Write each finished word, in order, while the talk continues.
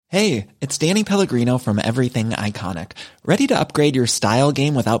Hey, it's Danny Pellegrino from Everything Iconic. Ready to upgrade your style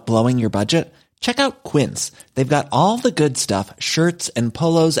game without blowing your budget? Check out Quince. They've got all the good stuff, shirts and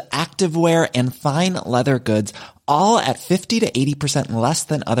polos, activewear, and fine leather goods, all at 50 to 80% less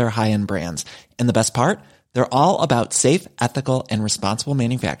than other high-end brands. And the best part? They're all about safe, ethical, and responsible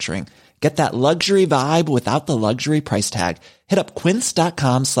manufacturing. Get that luxury vibe without the luxury price tag. Hit up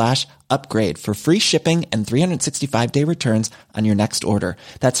quince.com/upgrade for free shipping and 365-day returns on your next order.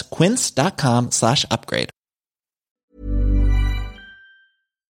 That's quince.com/upgrade.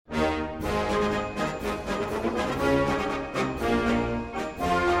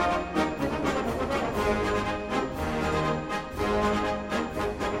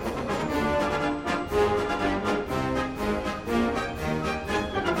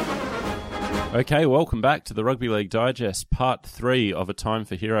 Okay, welcome back to the Rugby League Digest, Part 3 of A Time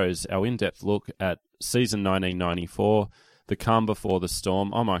for Heroes, our in-depth look at season 1994, the calm before the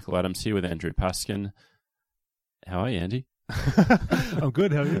storm. I'm Michael Adams, here with Andrew Paskin. How are you, Andy? I'm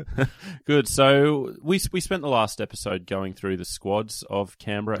good, how are you? Good. So we spent the last episode going through the squads of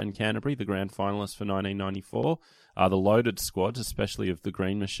Canberra and Canterbury, the grand finalists for 1994, the loaded squads, especially of the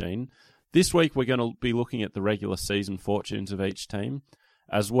Green Machine. This week we're going to be looking at the regular season fortunes of each team,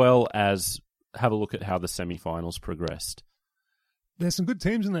 as well as have a look at how the semi-finals progressed. There's some good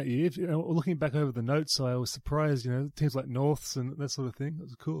teams in that year. Looking back over the notes, I was surprised, teams like Norths and that sort of thing. It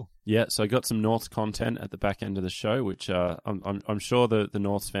was cool. Yeah, so I got some Norths content at the back end of the show, which I'm sure the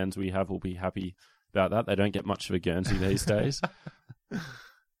Norths fans we have will be happy about that. They don't get much of a Guernsey these days.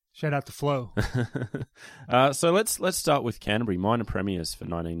 Shout out to Flo. So let's start with Canterbury, minor premiers for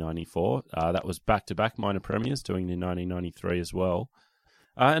 1994. That was back-to-back minor premiers, doing in 1993 as well.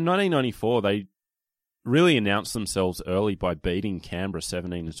 In 1994, they really announced themselves early by beating Canberra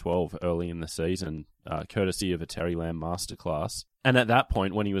 17-12 early in the season, courtesy of a Terry Lamb masterclass. And at that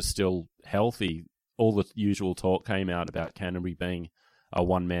point, when he was still healthy, all the usual talk came out about Canterbury being a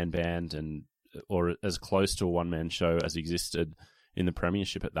one-man band or as close to a one-man show as existed in the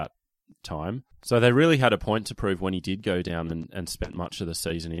premiership at that time. So they really had a point to prove when he did go down and spent much of the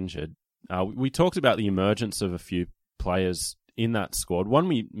season injured. We talked about the emergence of a few players in that squad. One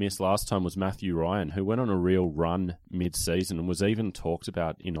we missed last time was Matthew Ryan, who went on a real run mid-season and was even talked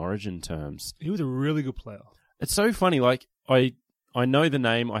about in Origin terms. He was a really good player. It's so funny, like, I know the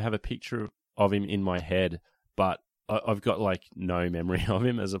name, I have a picture of him in my head, but I've got, like, no memory of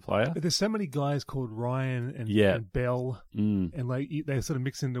him as a player. There's so many guys called Ryan and Bell, and, like, they sort of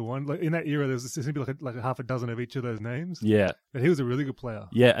mix into one. Like, in that era, there seemed to be like a half a dozen of each of those names. Yeah. But he was a really good player.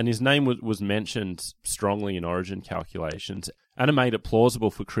 Yeah, and his name was mentioned strongly in Origin calculations. And it made it plausible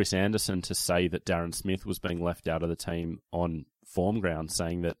for Chris Anderson to say that Darren Smith was being left out of the team on form ground,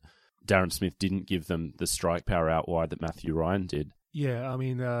 saying that Darren Smith didn't give them the strike power out wide that Matthew Ryan did. Yeah, I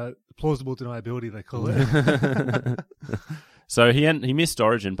mean, plausible deniability, they call it. So he missed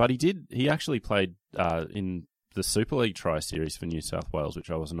Origin, but he actually played in the Super League Tri-Series for New South Wales, which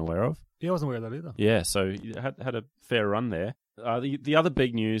I wasn't aware of. Yeah, I wasn't aware of that either. Yeah, so he had a fair run there. The other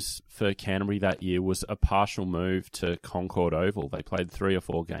big news for Canterbury that year was a partial move to Concord Oval. They played 3 or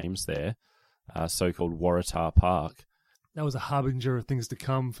 4 games there, so-called Waratah Park. That was a harbinger of things to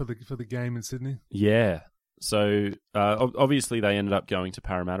come for the game in Sydney. Yeah. So, obviously, they ended up going to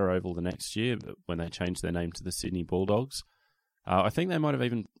Parramatta Oval the next year when they changed their name to the Sydney Bulldogs. I think they might have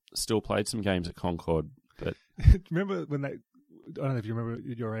even still played some games at Concord. But remember when I don't know if you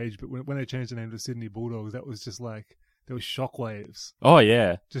remember at your age, but when they changed the name to Sydney Bulldogs, that was just like, there was shockwaves. Oh,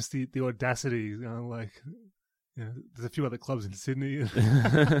 yeah. Just the audacity, there's a few other clubs in Sydney.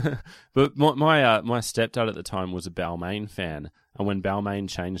 But my stepdad at the time was a Balmain fan, and when Balmain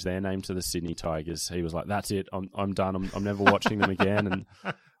changed their name to the Sydney Tigers, he was like, "That's it, I'm done. I'm never watching them again." And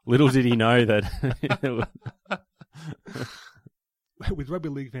little did he know that. With rugby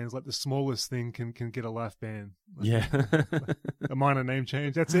league fans, like the smallest thing can get a life ban. Yeah, a minor name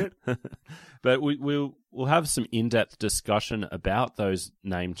change. That's it. But we'll have some in-depth discussion about those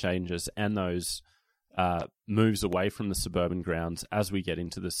name changes and those moves away from the suburban grounds as we get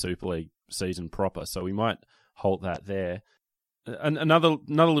into the Super League season proper. So we might halt that there. Another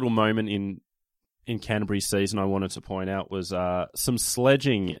little moment in Canterbury's season I wanted to point out was some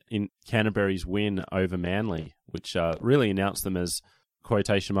sledging in Canterbury's win over Manly, which really announced them as,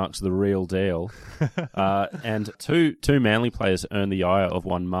 quotation marks, the real deal. And two Manly players earned the ire of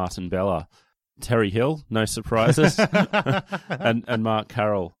one Martin Bella. Terry Hill, no surprises, and Mark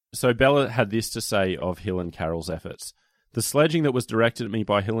Carroll. So Bella had this to say of Hill and Carroll's efforts. The sledging that was directed at me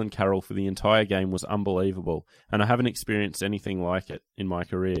by Hill and Carroll for the entire game was unbelievable, and I haven't experienced anything like it in my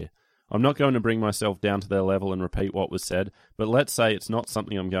career. I'm not going to bring myself down to their level and repeat what was said, but let's say it's not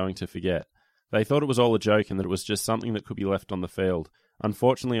something I'm going to forget. They thought it was all a joke and that it was just something that could be left on the field.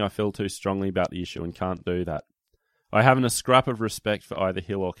 Unfortunately, I feel too strongly about the issue and can't do that. I haven't a scrap of respect for either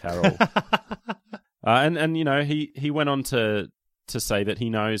Hill or Carroll. And you know, he went on to say that he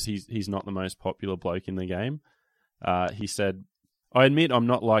knows he's not the most popular bloke in the game. He said, I admit I'm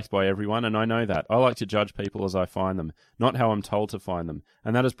not liked by everyone, and I know that. I like to judge people as I find them, not how I'm told to find them.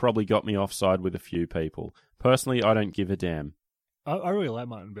 And that has probably got me offside with a few people. Personally, I don't give a damn. I really like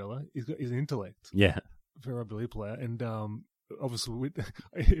Martin Bella. He's an intellect. Yeah. For a rugby league player. And obviously,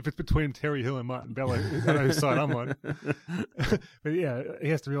 if it's between Terry Hill and Martin Bella, I know whose side I'm on. But yeah, he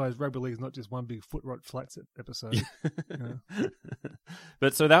has to realise rugby league is not just one big foot rot flats episode.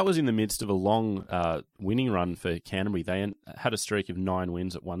 But so that was in the midst of a long winning run for Canterbury. They had a streak of 9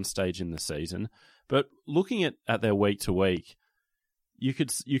 wins at one stage in the season. But looking at their week to week, you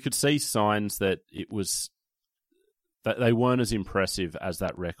could see signs that it was that they weren't as impressive as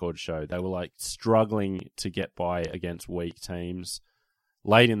that record showed. They were like struggling to get by against weak teams.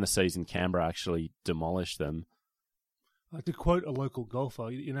 Late in the season, Canberra actually demolished them. Like to quote a local golfer,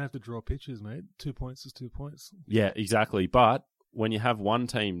 you don't have to draw pictures, mate. 2 points is 2 points. Yeah, exactly. But when you have one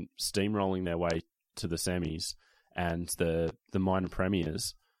team steamrolling their way to the semis and the minor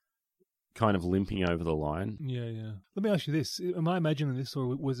premiers kind of limping over the line. Yeah. Let me ask you this. Am I imagining this,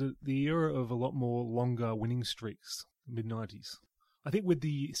 or was it the era of a lot more longer winning streaks, mid-90s? I think with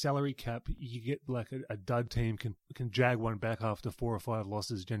the salary cap, you get like a dud team can jag one back after 4 or 5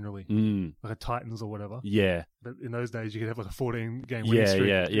 losses generally, like a Titans or whatever. Yeah. But in those days, you could have like a 14-game winning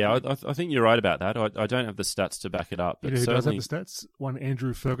streak. Yeah. I think you're right about that. I don't have the stats to back it up. But you know who does have the stats? One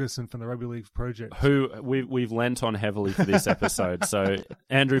Andrew Ferguson from the Rugby League Project. Who we've lent on heavily for this episode. So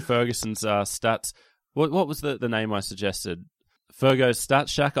Andrew Ferguson's stats. What was the name I suggested? Fergo's Stats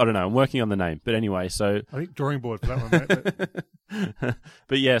Shack? I don't know. I'm working on the name. But anyway, so... I think drawing board for that one, mate.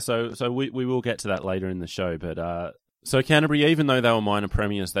 But yeah, so we will get to that later in the show. But so Canterbury, even though they were minor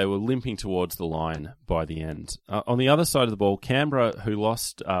premiers, they were limping towards the line by the end. On the other side of the ball, Canberra, who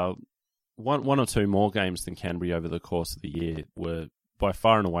lost one or two more games than Canterbury over the course of the year, were by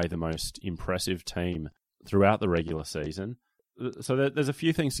far and away the most impressive team throughout the regular season. So there's a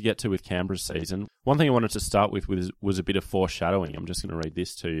few things to get to with Canberra's season. One thing I wanted to start with was a bit of foreshadowing. I'm just going to read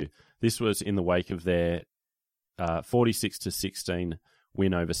this to you. This was in the wake of their 46-16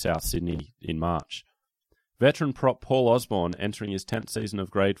 win over South Sydney in March. Veteran prop Paul Osborne, entering his 10th season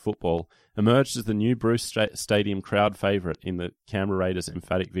of grade football, emerged as the new Bruce Stadium crowd favourite in the Canberra Raiders'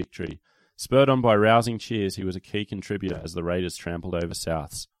 emphatic victory. Spurred on by rousing cheers, he was a key contributor as the Raiders trampled over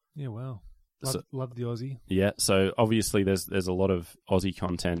Souths. Yeah, wow. Love the Aussie. Yeah, so obviously there's a lot of Aussie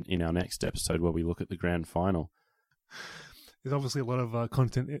content in our next episode where we look at the grand final. There's obviously a lot of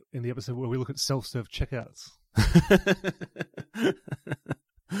content in the episode where we look at self-serve checkouts.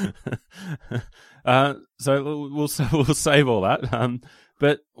 So we'll save all that.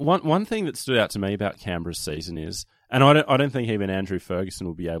 But one thing that stood out to me about Canberra's season is, and I don't think even Andrew Ferguson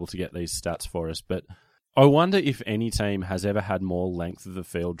will be able to get these stats for us, but I wonder if any team has ever had more length of the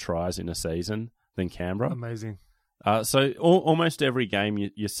field tries in a season than Canberra. Amazing. So almost every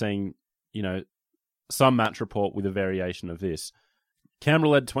game you're seeing, some match report with a variation of this. Canberra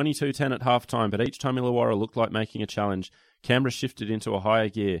led 22-10 at halftime, but each time Illawarra looked like making a challenge, Canberra shifted into a higher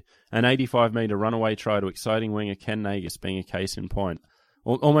gear. An 85-metre runaway try to exciting winger Ken Nagus being a case in point.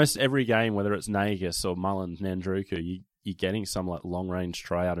 Almost every game, whether it's Nagus or Mullins, Nandruku, you're getting some like long-range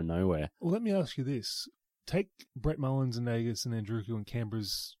try out of nowhere. Well, let me ask you this. Take Brett Mullins and Nagus and Nandruku and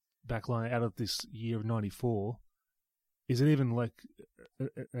Canberra's backline out of this year of 94. Is it even like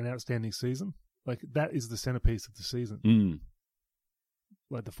an outstanding season? Like, that is the centerpiece of the season.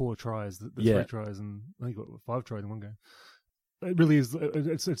 Like the 4 tries, the 3 tries, and I think 5 tries in one game. It really is.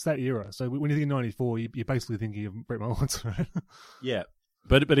 It's that era. So when you think of 94, you're basically thinking of Brett Mullins, right? Yeah.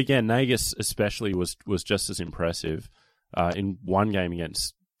 But again, Nagus especially was just as impressive. In one game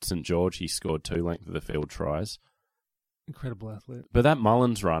against St. George, he scored 2 length of the field tries. Incredible athlete. But that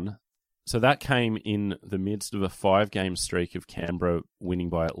Mullins run, so that came in the midst of a 5-game streak of Canberra winning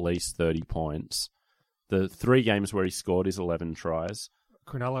by at least 30 points. The 3 games where he scored his 11 tries.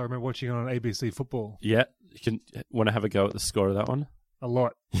 Cronulla, I remember watching on ABC Football. Yeah. Want to have a go at the score of that one? A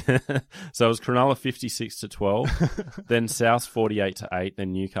lot. So it was Cronulla 56-12, then South 48-8,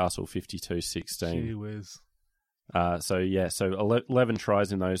 then Newcastle 52-16. Gee whiz. So 11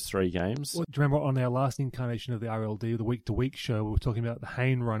 tries in those 3 games. Well, do you remember on our last incarnation of the RLD, the week-to-week show, we were talking about the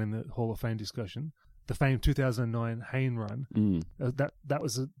Hayne run in the Hall of Fame discussion, the famed 2009 Hayne run. That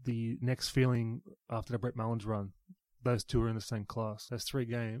was the next feeling after the Brett Mullins run. Those 2 were in the same class. Those 3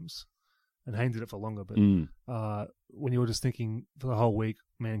 games. and Haynes did it for longer. But Mm. when you were just thinking for the whole week,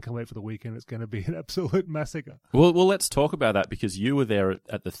 man, can't wait for the weekend, it's going to be an absolute massacre. Well, let's talk about that because you were there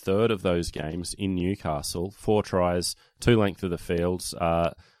at the third of those games in Newcastle. 4 tries, 2 length of the fields.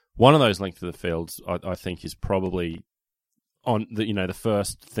 One of those length of the fields, I think, is probably on the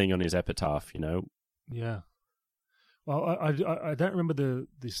first thing on his epitaph. Yeah. Well, I don't remember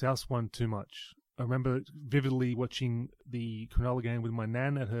the South one too much. I remember vividly watching the Cronulla game with my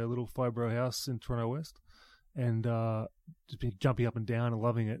nan at her little fibro house in Toronto West, and just been jumping up and down and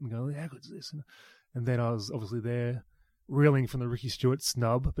loving it and going, how good is this? And then I was obviously there, reeling from the Ricky Stewart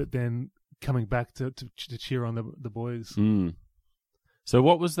snub, but then coming back to cheer on the boys. Mm. So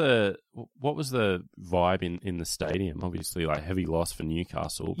what was the vibe in the stadium? Obviously, like heavy loss for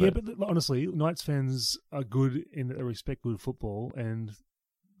Newcastle. Yeah, but honestly, Knights fans are good in that they respect good football, and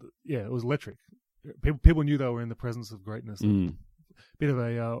yeah, it was electric. People knew they were in the presence of greatness. Mm. Bit of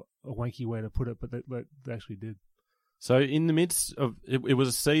a wanky way to put it, but they actually did. So in the midst of it was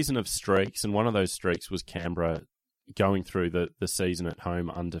a season of streaks, and one of those streaks was Canberra going through the season at home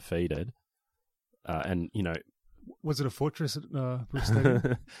undefeated, and was it a fortress at Bruce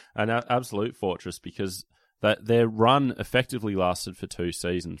Stadium? An absolute fortress, because their run effectively lasted for 2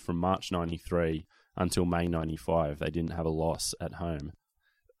 seasons, from March 93 until May 95. They didn't have a loss at home.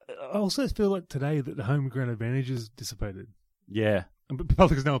 I also feel like today that the home ground advantage is dissipated. Yeah. Probably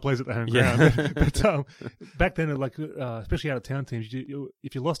because no one plays at the home ground. But back then, especially out-of-town teams,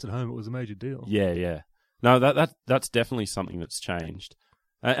 if you lost at home, it was a major deal. Yeah. No, that's definitely something that's changed.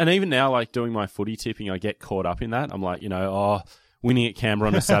 And even now, like doing my footy tipping, I get caught up in that. I'm like, winning at Canberra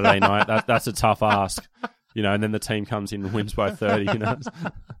on a Saturday night, that's a tough ask. And then the team comes in and wins by 30,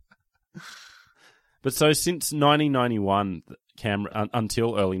 But so since 1991, Canberra,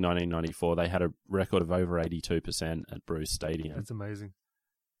 until early 1994, they had a record of over 82% at Bruce Stadium. That's amazing.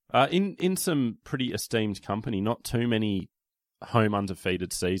 In some pretty esteemed company, not too many home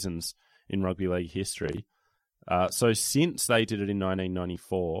undefeated seasons in rugby league history. So since they did it in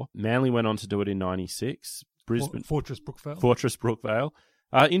 1994, Manly went on to do it in 96. Brisbane Fortress Brookvale.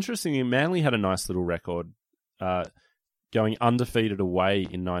 Interestingly, Manly had a nice little record, going undefeated away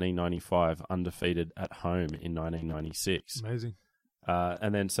in 1995, undefeated at home in 1996. Amazing.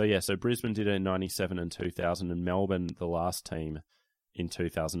 And then, so Brisbane did it in 97 and 2000, and Melbourne, the last team in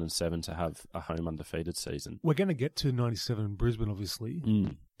 2007 to have a home undefeated season. We're going to get to 97 Brisbane, obviously,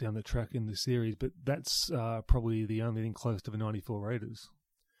 down the track in the series, but that's probably the only thing close to the 94 Raiders.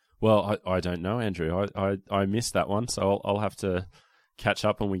 Well, I don't know, Andrew. I missed that one, so I'll have to catch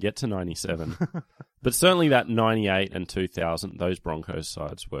up when we get to 97. But certainly that 98 and 2000, those Broncos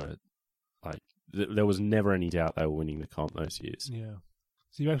sides were like, there was never any doubt they were winning the comp those years. Yeah.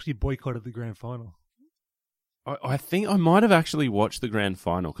 So you actually boycotted the grand final. I think I might have actually watched the grand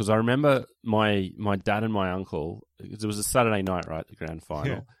final, because I remember my dad and my uncle, it was a Saturday night, right, the grand final.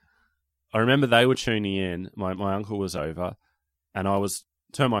 Yeah. I remember they were tuning in, my uncle was over, and I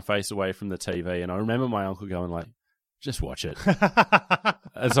turned my face away from the TV, and I remember my uncle going like, just watch it.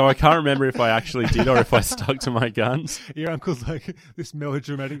 And so I can't remember if I actually did or if I stuck to my guns. Your uncle's like this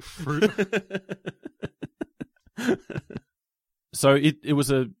melodramatic fruit. So it was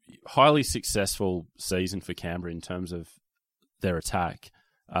a highly successful season for Canberra in terms of their attack,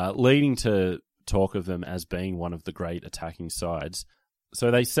 leading to talk of them as being one of the great attacking sides. So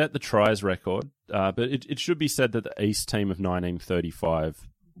they set the tries record, but it should be said that the East team of 1935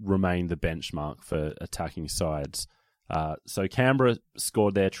 remained the benchmark for attacking sides. So Canberra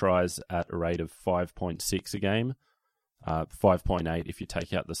scored their tries at a rate of 5.6 a game, 5.8 if you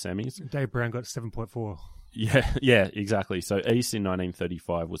take out the semis. Dave Brown got 7.4. Yeah, exactly. So East in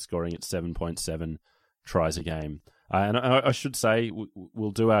 1935 was scoring at 7.7 tries a game. And I should say,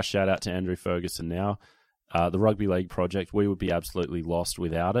 we'll do our shout out to Andrew Ferguson now. The Rugby League Project, we would be absolutely lost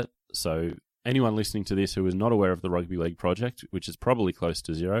without it. So anyone listening to this who is not aware of the Rugby League Project, which is probably close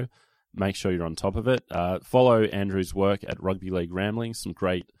to zero, make sure you're on top of it. Follow Andrew's work at Rugby League Ramblings, some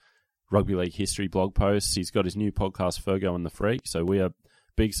great rugby league history blog posts. He's got his new podcast, Fergo and the Freak. So we are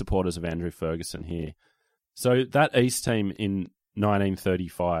big supporters of Andrew Ferguson here. So that East team in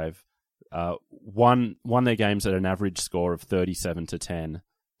 1935 won their games at an average score of 37-10.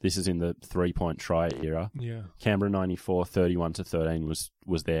 This is in the 3-point try era. Yeah. Canberra 94, 31-13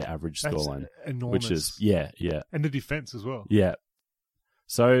 was their average scoreline. Enormous. Which is, yeah. And the defense as well. Yeah.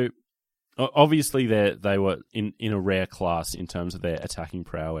 So obviously they were in a rare class in terms of their attacking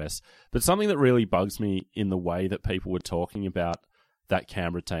prowess. But something that really bugs me in the way that people were talking about that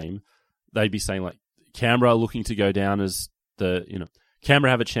Canberra team, they'd be saying like, Canberra looking to go down as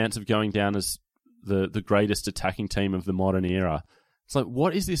Canberra have a chance of going down as the greatest attacking team of the modern era. It's like,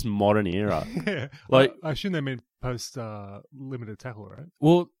 what is this modern era? Yeah. Like, I assume they meant post limited tackle, right?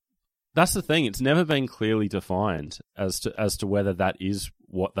 well, that's the thing. It's never been clearly defined as to whether that is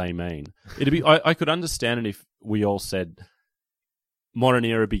what they mean. It'd be I could understand it if we all said modern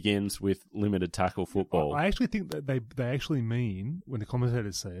era begins with limited tackle football. I actually think that they actually mean, when the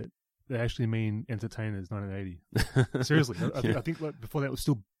commentators say it, they actually mean entertainers 1980. Seriously, I think like before that was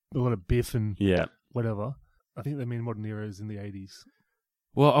still a lot of biff and whatever. I think they mean modern eras in the 80s.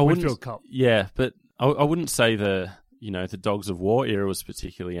 Well, I wouldn't. Cup. Yeah, but I wouldn't say the Dogs of War era was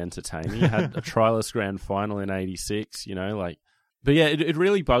particularly entertaining. You had a trialist grand final in '86. But yeah, it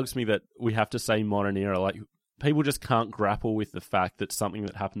really bugs me that we have to say modern era. Like, people just can't grapple with the fact that something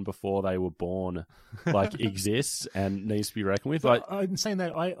that happened before they were born, exists and needs to be reckoned with. Like, I'm saying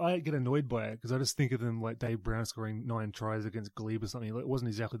that I get annoyed by it because I just think of them like Dave Brown scoring 9 tries against Glebe or something. It wasn't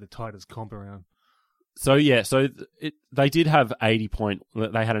exactly the tightest comp around. So yeah, they did have 80 point.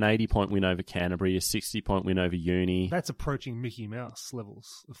 They had an 80-point win over Canterbury, a 60-point win over Uni. That's approaching Mickey Mouse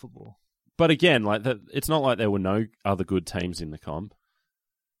levels of football. But again, it's not like there were no other good teams in the comp.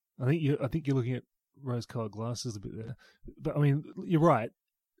 I think you're looking at rose-colored glasses a bit there. But I mean, you're right.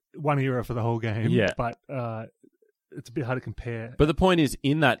 One era for the whole game. Yeah. But it's a bit hard to compare. But the point is,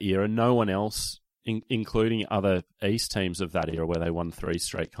 in that era, no one else, including other East teams of that era where they won 3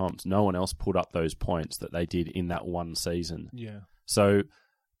 straight comps, no one else put up those points that they did in that one season. Yeah. So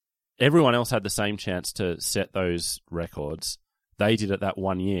everyone else had the same chance to set those records. They did it that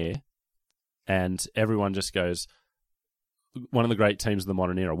one year, and everyone just goes, one of the great teams of the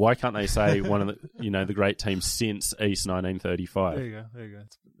modern era. Why can't they say one of the the great teams since East 1935? There you go.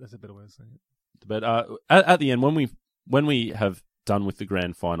 That's a better way of saying it. But at the end, when we have done with the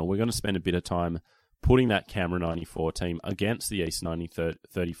grand final, we're going to spend a bit of time putting that Canberra 94 team against the East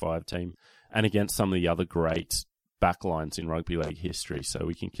 1935 team and against some of the other great backlines in rugby league history, so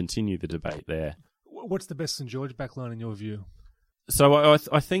we can continue the debate there. What's the best St George backline in your view? So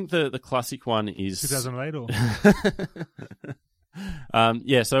I think the classic one is 2008 or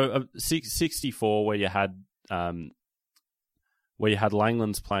 64 where you had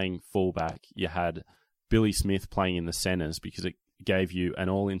Langlands playing fullback, you had Billy Smith playing in the centres because it gave you an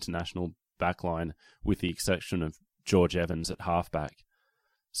all-international backline with the exception of George Evans at halfback.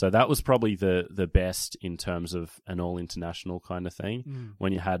 So that was probably the best in terms of an all-international kind of thing.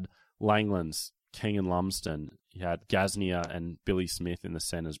 When you had Langlands, King and Lumsden, you had Gasnier and Billy Smith in the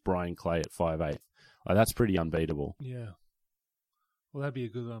centres, Brian Clay at 5'8". That's pretty unbeatable. Yeah. Well, that'd be a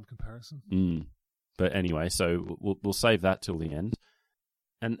good comparison. But anyway, so we'll save that till the end.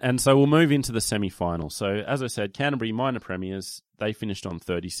 And so we'll move into the semi-final. So as I said, Canterbury, minor premiers, they finished on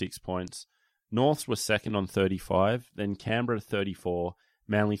 36 points. Norths were second on 35, then Canberra 34,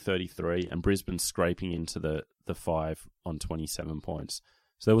 Manly 33, and Brisbane scraping into the 5 on 27 points.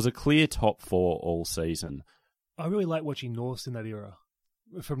 So there was a clear top 4 all season. I really like watching Norths in that era.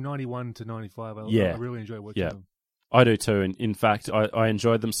 From 91 to 95, I really enjoy watching them. I do too. And in fact, I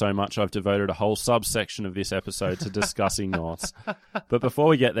enjoyed them so much, I've devoted a whole subsection of this episode to discussing Norths. But before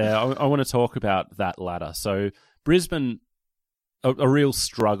we get there, I want to talk about that ladder. So Brisbane, a real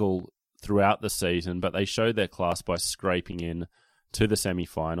struggle throughout the season, but they showed their class by scraping in to the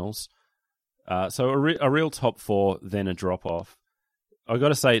semi-finals. So a real top 4, then a drop-off. I've got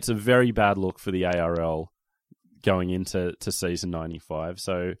to say, it's a very bad look for the ARL going into season 95.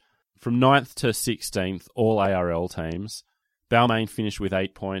 So from 9th to 16th, all ARL teams. Balmain finished with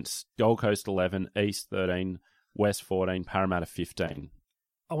 8 points, Gold Coast 11, East 13, West 14, Parramatta 15.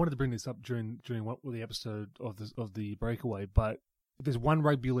 I wanted to bring this up during the episode of the breakaway, but there's one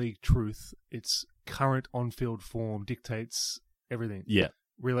rugby league truth. It's current on-field form dictates everything. Yeah.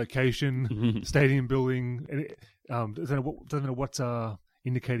 Relocation, stadium building. It doesn't know what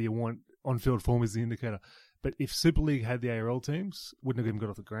indicator you want. On-field form is the indicator. But if Super League had the ARL teams, wouldn't have even got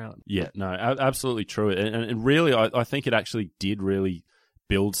off the ground. Yeah, no, absolutely true. And really, I think it actually did really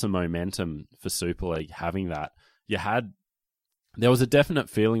build some momentum for Super League having that. There was a definite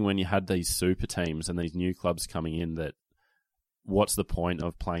feeling when you had these super teams and these new clubs coming in that what's the point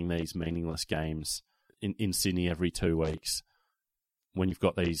of playing these meaningless games in Sydney every 2 weeks when you've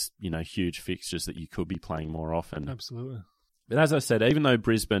got these, huge fixtures that you could be playing more often. Absolutely. But as I said, even though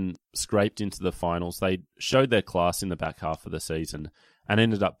Brisbane scraped into the finals, they showed their class in the back half of the season and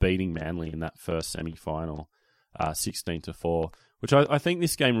ended up beating Manly in that first semi-final, 16-4, which I think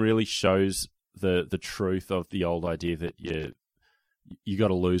this game really shows the truth of the old idea that you got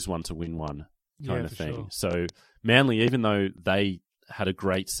to lose one to win one kind of thing. Sure. So Manly, even though they had a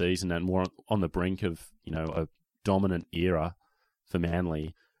great season and were on the brink of, a dominant era for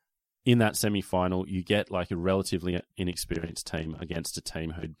Manly, in that semi-final, you get like a relatively inexperienced team against a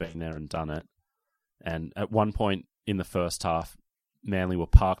team who'd been there and done it. And at one point in the first half, Manly were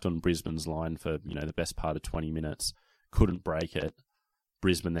parked on Brisbane's line for, the best part of 20 minutes, couldn't break it.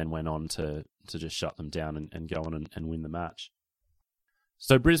 Brisbane then went on to just shut them down and go on and win the match.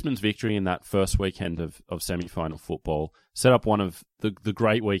 So Brisbane's victory in that first weekend of semi-final football set up one of the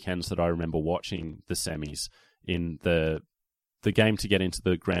great weekends that I remember watching the semis in the game to get into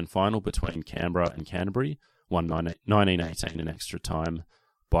the grand final between Canberra and Canterbury, won 19-18 in extra time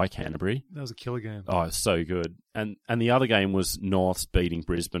by Canterbury. That was a killer game. Oh, it's so good. And the other game was Norths beating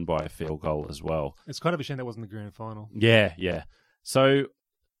Brisbane by a field goal as well. It's kind of a shame that wasn't the grand final. Yeah. So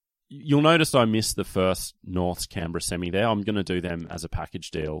you'll notice I missed the first Norths-Canberra semi there. I'm going to do them as a package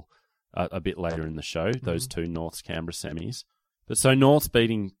deal a bit later in the show, those two Norths-Canberra semis. But so Norths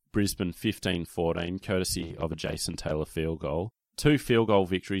beating Brisbane 15-14, courtesy of a Jason Taylor field goal. 2 field goal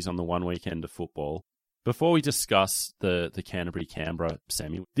victories on the one weekend of football. Before we discuss the Canterbury-Canberra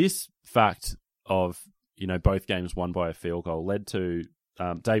semi, this fact of, both games won by a field goal led to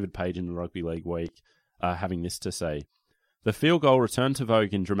David Page in the Rugby League Week having this to say. The field goal returned to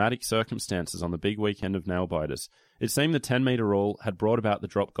vogue in dramatic circumstances on the big weekend of nail-biters. It seemed the 10-metre rule had brought about the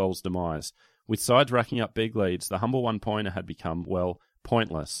drop goal's demise. With sides racking up big leads, the humble one-pointer had become,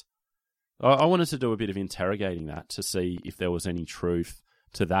 pointless. I wanted to do a bit of interrogating that to see if there was any truth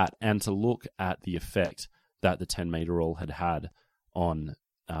to that and to look at the effect that the 10-metre rule had on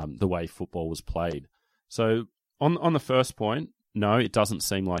the way football was played. So on the first point, no, it doesn't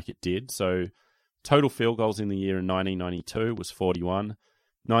seem like it did. So total field goals in the year in 1992 was 41,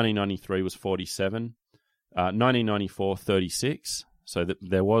 1993 was 47, 1994 36. So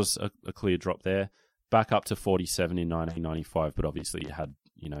there was a clear drop there. Back up to 47 in 1995, but obviously it had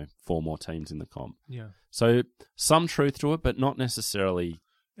 4 more teams in the comp. Yeah. So some truth to it, but not necessarily.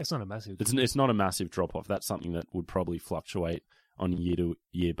 It's not a massive. It's not a massive drop off. That's something that would probably fluctuate on a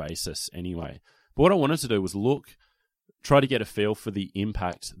year-to-year basis anyway. But what I wanted to do was try to get a feel for the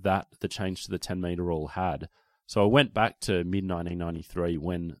impact that the change to the 10-metre rule had. So I went back to mid-1993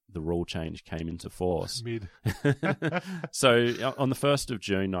 when the rule change came into force. So on the 1st of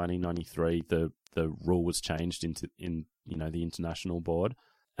June 1993, the rule was changed in the international board.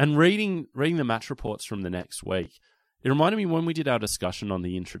 And reading the match reports from the next week, it reminded me when we did our discussion on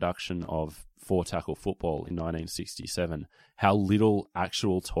the introduction of 4-tackle football in 1967, how little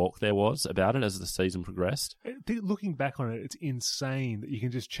actual talk there was about it as the season progressed. Looking back on it, it's insane that you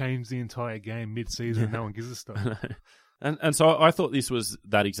can just change the entire game mid-season and no one gives a stuff. And so I thought this was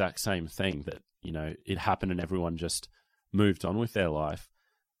that exact same thing, that, it happened and everyone just moved on with their life.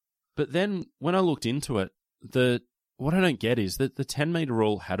 But then when I looked into it, what I don't get is that the 10-metre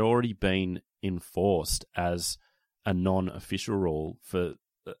rule had already been enforced as a non-official rule for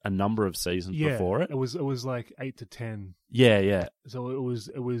a number of seasons before it. It was like 8 to 10. Yeah. So it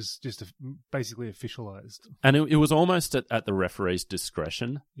was just basically officialized. And it was almost at the referee's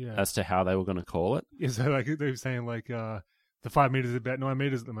discretion as to how they were going to call it. Yeah, so like they were saying the 5 meters is about 9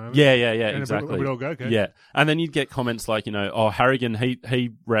 meters at the moment. Yeah, and exactly. We'd all go, okay. Yeah. And then you'd get comments like, Harrigan, he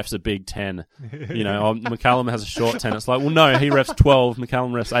refs a big 10. McCallum has a short 10. It's like, well, no, he refs 12,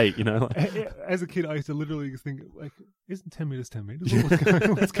 McCallum refs 8, As a kid, I used to literally think, like, isn't 10 meters 10 meters?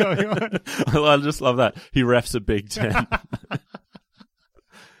 What's going on? I just love that. He refs a big 10.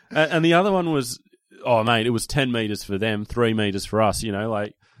 And the other one was, oh, mate, it was 10 meters for them, 3 meters for us,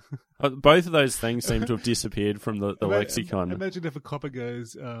 both of those things seem to have disappeared from the lexicon. Imagine if a copper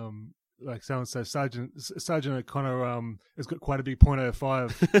goes, like someone says, Sergeant O'Connor has got quite a big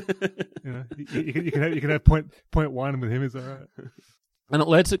 .05. You can have point 1 with him. Is that right? And it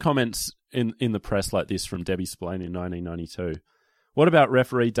led to comments in the press like this from Debbie Splain in 1992. What about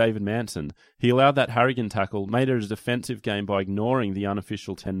referee David Manson? He allowed that Harrigan tackle, made it a defensive game by ignoring the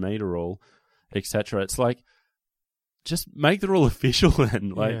unofficial 10-metre rule, etc. It's like, just make the rule official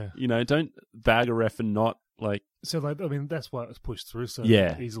then. Don't bag a ref and not like. So, that's why it was pushed through so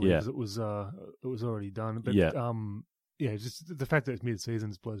easily because it was already done. But just the fact that it's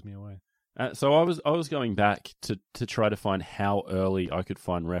mid-season blows me away. So I was going back to try to find how early I could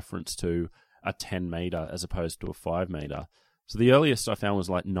find reference to a 10-metre as opposed to a 5-metre. So the earliest I found was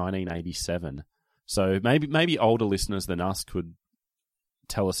like 1987. So maybe older listeners than us could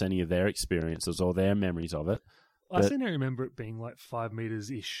tell us any of their experiences or their memories of it. I seem to remember it being like 5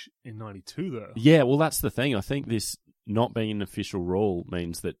 meters-ish in 92, though. Yeah, well, that's the thing. I think this not being an official rule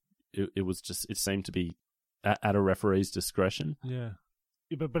means that it seemed to be at a referee's discretion. Yeah.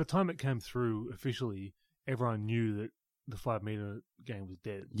 But by the time it came through officially, everyone knew that the 5 meter game was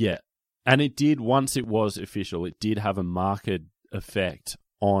dead. Yeah. And it did, once it was official, it did have a marked effect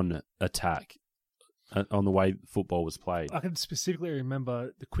on attack, on the way football was played. I can specifically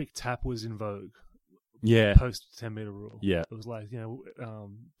remember the quick tap was in vogue. Yeah. Post 10-meter rule. Yeah. It was like,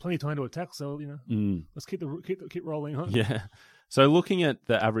 plenty of time to attack, so, let's keep rolling on. Yeah. So looking at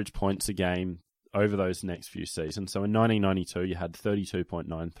the average points a game over those next few seasons. So in 1992, you had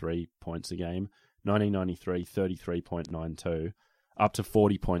 32.93 points a game. 1993, 33.92. Up to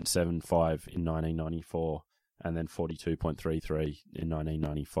 40.75 in 1994. And then 42.33 in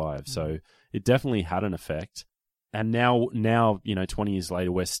 1995. So it definitely had an effect. And now, 20 years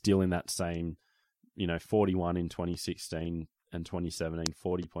later, we're still in that same, 41 in 2016 and 2017,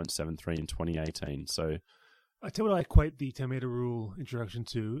 40.73 in 2018. So I tell you what I equate the 10-meter rule introduction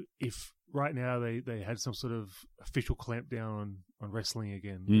to. If right now they had some sort of official clampdown on wrestling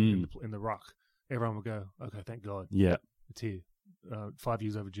again in the Ruck, everyone would go, okay, thank God. Yeah. It's here. 5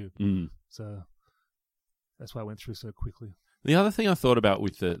 years overdue. So that's why I went through so quickly. The other thing I thought about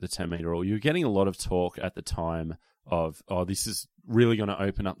with the 10-meter rule, you were getting a lot of talk at the time of, this is really going to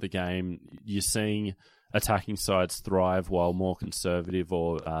open up the game. You're seeing attacking sides thrive while more conservative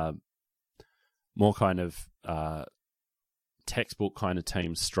or more kind of textbook kind of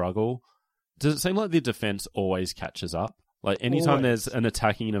teams struggle. Does it seem like the defense always catches up? Like anytime there's an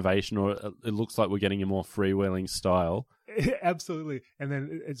attacking innovation or it looks like we're getting a more freewheeling style. Absolutely. And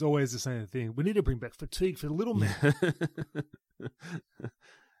then it's always the same thing. We need to bring back fatigue for the little man.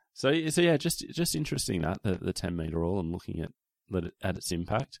 So yeah, just interesting that the 10-meter rule and looking at its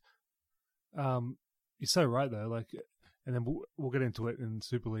impact. You're so right though. Like, and then we'll get into it in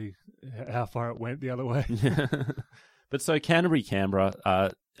Super League how far it went the other way. But so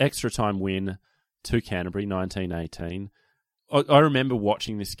Canterbury-Canberra, extra time win to Canterbury, 1918. I remember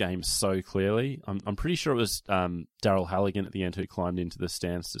watching this game so clearly. I'm pretty sure it was Darryl Halligan at the end who climbed into the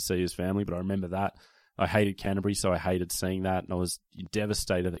stands to see his family, but I remember that. I hated Canterbury, so I hated seeing that, and I was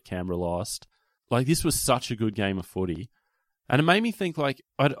devastated that Canberra lost. Like, this was such a good game of footy. And it made me think, like,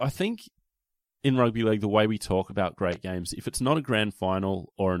 I think in rugby league, the way we talk about great games, if it's not a grand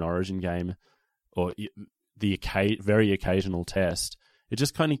final or an origin game or the very occasional test, it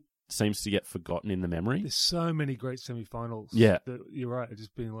just kind of seems to get forgotten in the memory. There's so many great semi-finals. Yeah. That you're right, it's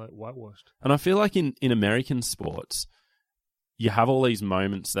just being like whitewashed. And I feel like in American sports, you have all these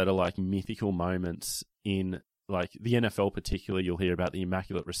moments that are like mythical moments in like the NFL particularly. You'll hear about the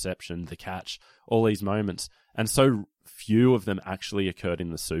Immaculate Reception, the catch, all these moments. And so few of them actually occurred in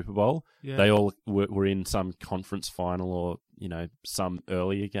the Super Bowl. Yeah. They all were in some conference final or, some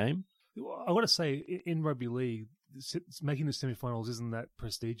earlier game. I got to say, in rugby league, making the semi-finals isn't that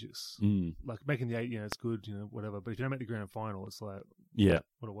prestigious. Like making the 8, it's good, whatever. But if you don't make the grand final, it's like,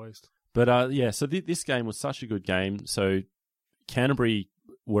 what a waste. But so this game was such a good game. So Canterbury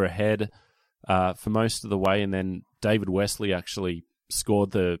were ahead for most of the way, and then David Wesley actually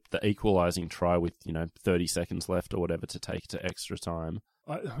scored the equalising try with 30 seconds left or whatever to take to extra time.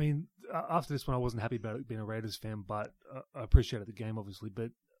 I mean, after this one, I wasn't happy about it being a Raiders fan, but I appreciated the game, obviously.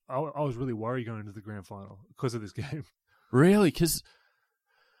 But I was really worried going into the grand final because of this game. Really? Because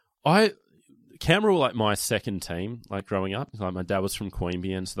Canberra were like my second team, like growing up. Like my dad was from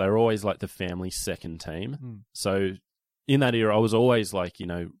Queanbeyan, so they were always like the family's second team. So in that era, I was always like,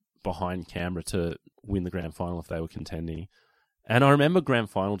 behind Canberra to win the grand final if they were contending. And I remember grand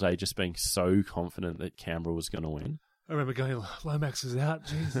final day just being so confident that Canberra was going to win. I remember going, Lomax is out.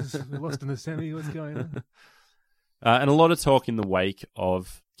 Jesus, we lost in the semi. What's going on? And a lot of talk in the wake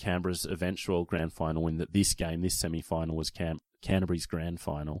of Canberra's eventual grand final win that this semi-final was Canterbury's grand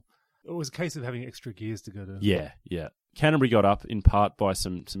final. It was a case of having extra gears to go to. Yeah. Canterbury got up in part by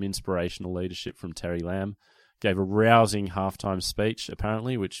some inspirational leadership from Terry Lamb. Gave a rousing halftime speech,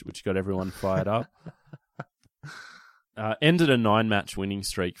 apparently, which got everyone fired up. Ended a 9-match winning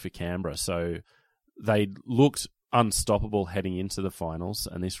streak for Canberra, so they looked unstoppable heading into the finals,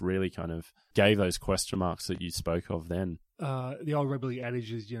 and this really kind of gave those question marks that you spoke of then. The old rugby league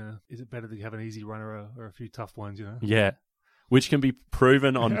adage is, is it better to have an easy run or a few tough ones, Yeah, which can be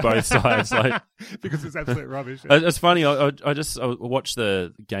proven on both sides. Like because it's absolute rubbish. It's funny, I watched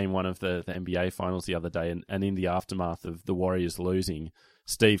the game 1 of the NBA finals the other day, and in the aftermath of the Warriors losing,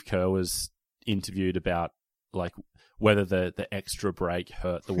 Steve Kerr was interviewed about like whether the extra break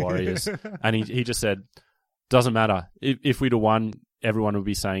hurt the Warriors. And he just said, doesn't matter. If we'd have won, everyone would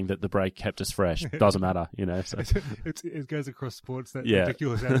be saying that the break kept us fresh. Doesn't matter, So. It goes across sports, that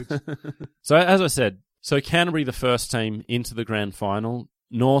ridiculous adage. So as I said, Canterbury, the first team into the grand final.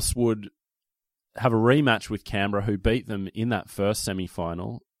 Norths would have a rematch with Canberra, who beat them in that first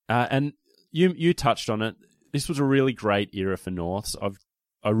semi-final. And you touched on it. This was a really great era for Norths.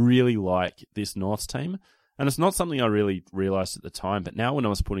 I really like this Norths team. And it's not something I really realised at the time, but now when I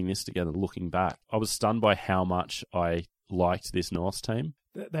was putting this together, looking back, I was stunned by how much I liked this Norths team.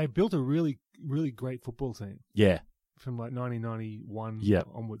 They built a really, really great football team. Yeah. From like 1991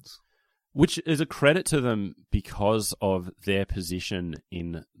 onwards. Which is a credit to them because of their position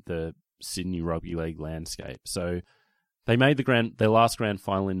in the Sydney Rugby League landscape. So they made their last grand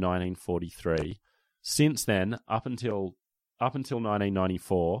final in 1943. Since then, up until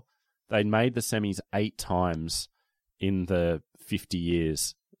 1994, they'd made the semis 8 times in the 50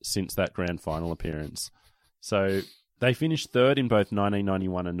 years since that grand final appearance. So they finished third in both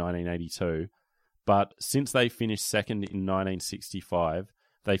 1991 and 1982, but since they finished second in 1965,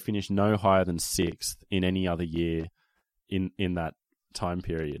 they finished no higher than 6th in any other year in that time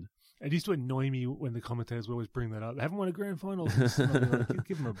period. It used to annoy me when the commentators would always bring that up. They haven't won a grand final.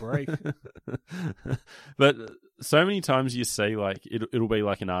 Give them a break. But so many times you see, like, it'll be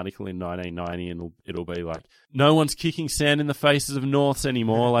like an article in 1990 and it'll be like, no one's kicking sand in the faces of Norths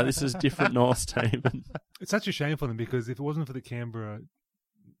anymore. Like, this is different Norths team. It's such a shame for them because if it wasn't for the Canberra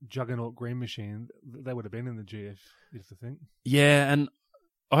juggernaut green machine, they would have been in the GF, is the thing. Yeah, and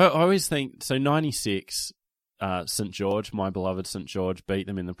I always think, so 96... St. George, my beloved St. George, beat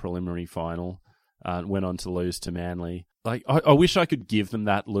them in the preliminary final, went on to lose to Manly. Like, I wish I could give them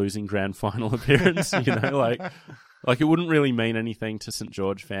that losing grand final appearance, you know, like it wouldn't really mean anything to St.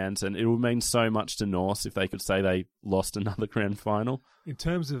 George fans, and it would mean so much to Norths if they could say they lost another grand final. In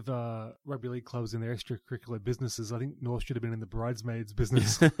terms of rugby league clubs and their extracurricular businesses, I think North should have been in the bridesmaids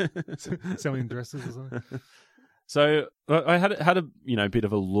business, selling dresses or something. So I had a bit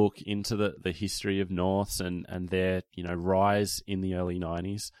of a look into the history of Norths and their rise in the early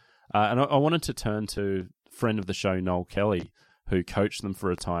 90s, and I wanted to turn to friend of the show Noel Kelly, who coached them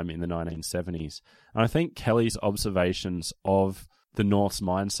for a time in the 1970s. And I think Kelly's observations of the Norths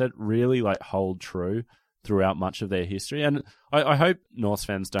mindset really hold true throughout much of their history. And I hope Norths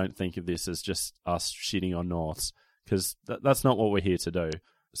fans don't think of this as just us shitting on Norths, because that's not what we're here to do.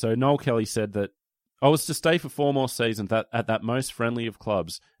 So Noel Kelly said that I was to stay for 4 more seasons at that most friendly of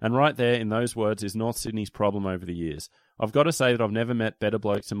clubs, and right there in those words is North Sydney's problem over the years. I've got to say that I've never met better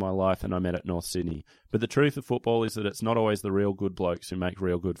blokes in my life than I met at North Sydney, but the truth of football is that it's not always the real good blokes who make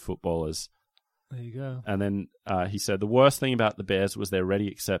real good footballers. There you go. And then he said, the worst thing about the Bears was their ready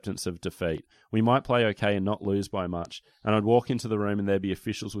acceptance of defeat. We might play okay and not lose by much, and I'd walk into the room and there'd be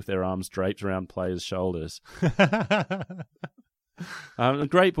officials with their arms draped around players' shoulders. A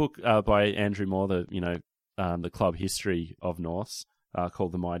great book by Andrew Moore, the club history of Norths,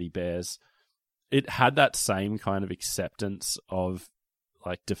 called The Mighty Bears. It had that same kind of acceptance of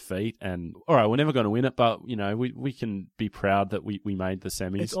defeat and, all right, we're never going to win it, but we can be proud that we made the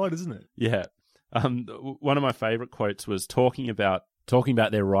semis. It's odd, isn't it? Yeah. One of my favorite quotes was talking about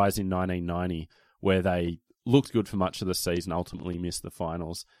their rise in 1990, where they looked good for much of the season, ultimately missed the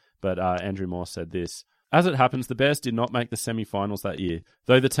finals. But Andrew Moore said this: as it happens, the Bears did not make the semi-finals that year,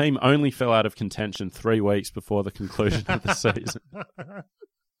 though the team only fell out of contention 3 weeks before the conclusion of the season.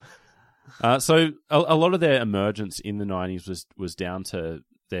 So a lot of their emergence in the 90s was down to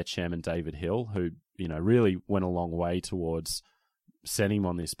their chairman, David Hill, who really went a long way towards setting them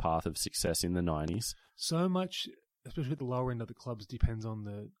on this path of success in the 90s. So much, especially at the lower end of the clubs, depends on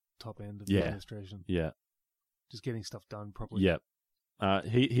the top end of the administration. Yeah. Just getting stuff done properly. Yeah.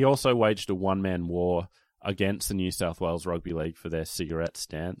 He also waged a one-man war against the New South Wales Rugby League for their cigarette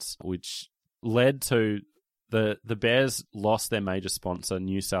stance, which led to the Bears lost their major sponsor,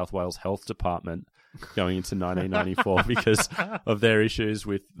 New South Wales Health Department, going into 1994 because of their issues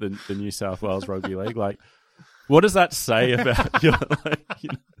with the New South Wales Rugby League. What does that say about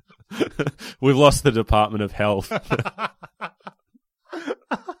we've lost the Department of Health?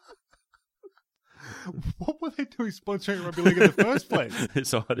 What were they doing sponsoring rugby league in the first place?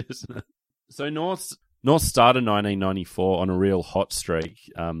 It's odd, isn't it? So North started 1994 on a real hot streak.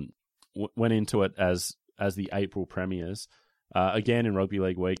 Went into it as the April premiers. Again in Rugby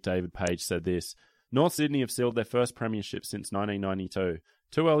League Week, David Page said this: North Sydney have sealed their first premiership since 1992.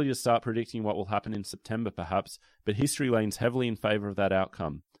 Too early to start predicting what will happen in September, perhaps, but history leans heavily in favour of that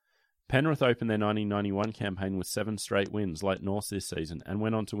outcome. Penrith opened their 1991 campaign with 7 straight wins, like North this season, and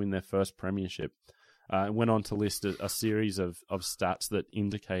went on to win their first premiership. Went on to list a series of stats that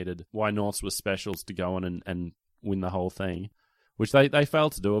indicated why Norths were specials to go on and win the whole thing, which they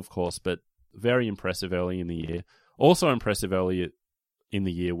failed to do, of course, but very impressive early in the year. Also impressive early in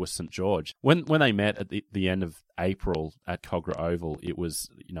the year was St. George. When they met at the end of April at Cogra Oval, it was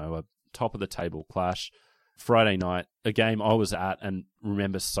a top-of-the-table clash. Friday night, a game I was at and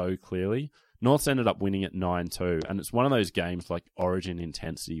remember so clearly. Norths ended up winning at 9-2, and it's one of those games like Origin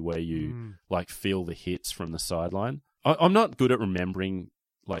intensity where you like feel the hits from the sideline. I'm not good at remembering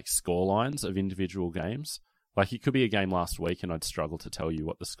like score lines of individual games. Like, it could be a game last week and I'd struggle to tell you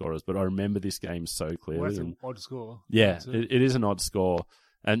what the score is, but I remember this game so clearly. Well, that's an odd score. Yeah, it is an odd score.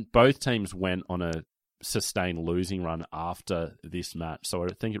 And both teams went on a sustained losing run after this match, so I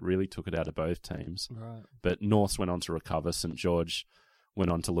think it really took it out of both teams. Right. But Norths went on to recover. St George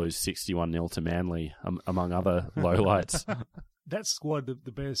went on to lose 61-0 to Manly, among other lowlights. That squad,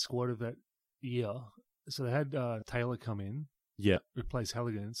 the Bears squad of that year, so they had Taylor come in, replace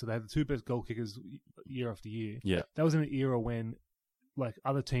Halligan, so they had the two best goal kickers year after year. Yeah. That was in an era when like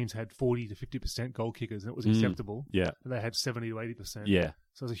other teams had 40 to 50% goal kickers, and it was acceptable. Yeah. And they had 70 to 80%. Yeah.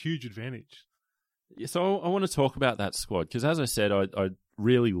 So it was a huge advantage. Yeah, so I want to talk about that squad, because as I said, I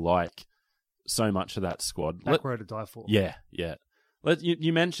really like so much of that squad. Back row to die for. Yeah.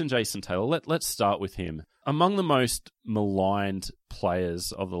 You mentioned Jason Taylor. Let's start with him. Among the most maligned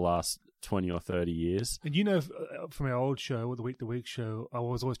players of the last 20 or 30 years. And you know, from our old show, or the Week to Week show, I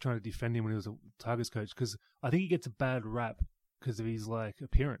was always trying to defend him when he was a Tigers coach, because I think he gets a bad rap because of his like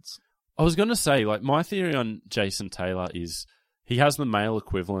appearance. I was going to say, like, my theory on Jason Taylor is he has the male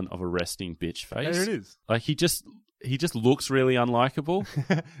equivalent of a resting bitch face. There it is. Like, he just looks really unlikable.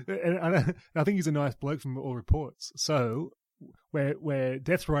 and I think he's a nice bloke from all reports. So we're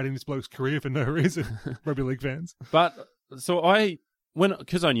death riding this bloke's career for no reason, rugby league fans. But so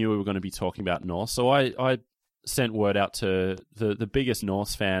because I knew we were going to be talking about North, so I sent word out to the biggest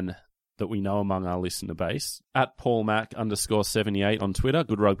North fan that we know among our listener base, at PaulMac_78 on Twitter.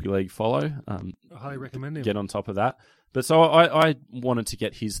 Good rugby league follow. I highly recommend him. Get on top of that. But so I wanted to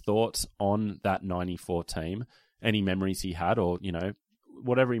get his thoughts on that 94 team, any memories he had, or, you know,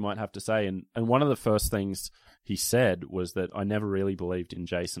 whatever he might have to say. And one of the first things he said was that I never really believed in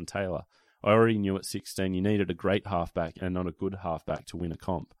Jason Taylor. I already knew at 16 you needed a great halfback and not a good halfback to win a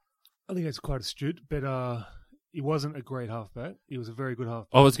comp. I think that's quite astute, but he wasn't a great halfback. He was a very good halfback.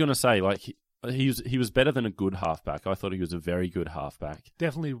 I was going to say, like, he was better than a good halfback. I thought he was a very good halfback.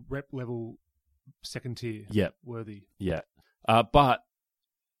 Definitely rep level second tier. Yep. Worthy. Yeah. But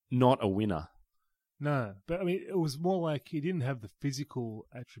not a winner. No, but I mean, it was more like he didn't have the physical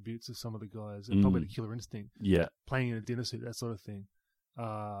attributes of some of the guys, and probably the killer instinct. Yeah. Playing in a dinner suit, that sort of thing.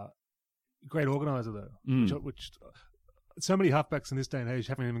 Great organizer though, which so many halfbacks in this day and age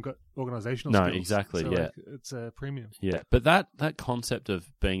haven't even got organizational skills. No, exactly. So, yeah, like, it's a premium. Yeah, but that concept of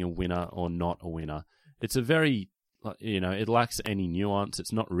being a winner or not a winner, it's a very, you know, it lacks any nuance.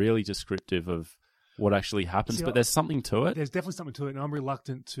 It's not really descriptive of what actually happens, but there's something to it. There's definitely something to it, and I'm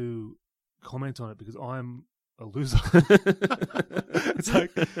reluctant to comment on it because I'm a loser. It's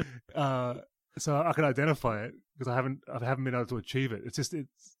like, so I can identify it because I haven't been able to achieve it. It's just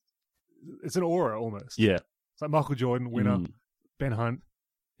it's an aura almost. Yeah, it's like Michael Jordan winner, Ben Hunt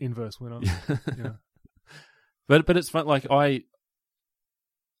inverse winner. Yeah. But it's fun. Like I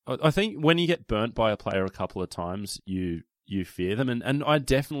think when you get burnt by a player a couple of times, you fear them, and I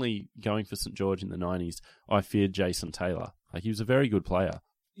definitely, going for St George in the 90s, I feared Jason Taylor. Like, he was a very good player.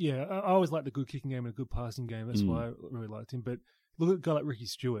 Yeah, I always liked a good kicking game and a good passing game. That's why I really liked him. But look at a guy like Ricky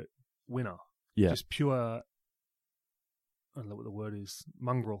Stewart, winner. Yeah. Just pure, I don't know what the word is,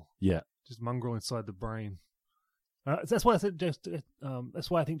 mongrel. Yeah. Just mongrel inside the brain. That's why I said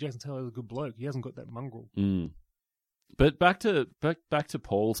that's why I think Jason Taylor is a good bloke. He hasn't got that mongrel. But back to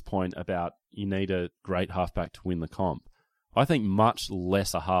Paul's point about you need a great halfback to win the comp. I think much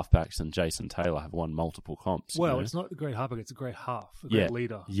lesser halfbacks than Jason Taylor have won multiple comps. Well, it's not a great halfback, it's a great half, a great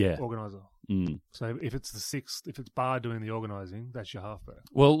leader, organizer. So if it's the sixth, if it's Barr doing the organising, that's your halfback.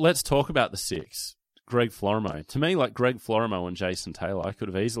 Well, let's talk about the six. Greg Florimo. To me, like Greg Florimo and Jason Taylor, I could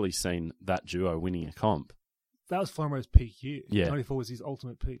have easily seen that duo winning a comp. That was Florimo's peak year. Yeah. 94 was his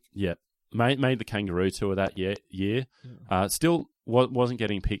ultimate peak. Yeah. Made the Kangaroo Tour that year. Still wasn't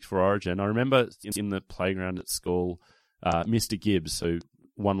getting picked for Origin. I remember in the playground at school, Mr. Gibbs, who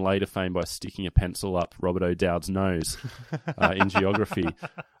won later fame by sticking a pencil up Robert O'Dowd's nose in geography.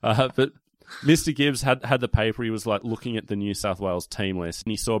 But Mr. Gibbs had the paper. He was like looking at the New South Wales team list,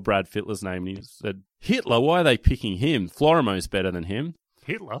 and he saw Brad Fittler's name, and he said, "Hitler, why are they picking him? Florimo's better than him."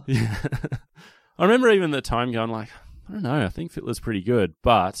 Hitler? I remember even at the time going like, I don't know, I think Fittler's pretty good,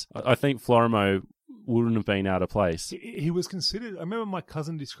 but I think Florimo wouldn't have been out of place. He was considered, I remember my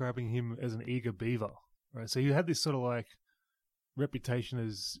cousin describing him as an eager beaver, right? So he had this sort of like reputation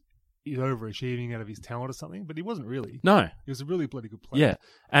as he's overachieving out of his talent or something, but he wasn't really. No. He was a really bloody good player. Yeah,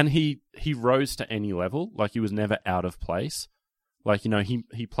 and he rose to any level, like he was never out of place. Like,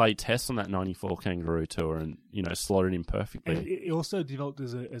 he played tests on that 94 Kangaroo Tour and, slotted in perfectly. And he also developed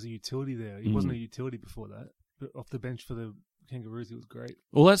as a utility there. He wasn't a utility before that. But off the bench for the Kangaroos, he was great.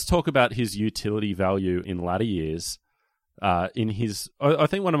 Well, let's talk about his utility value in latter years. I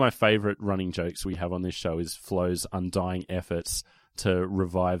think one of my favourite running jokes we have on this show is Flo's undying efforts to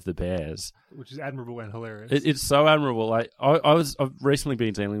revive the Bears, which is admirable and hilarious. It's so admirable. Like I've recently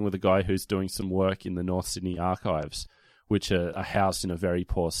been dealing with a guy who's doing some work in the North Sydney archives, which are housed in a very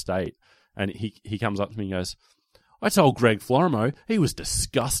poor state, and he comes up to me and goes, "I told Greg Florimo he was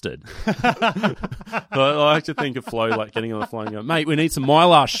disgusted." I like to think of Flo like getting on the phone and going, "Mate, we need some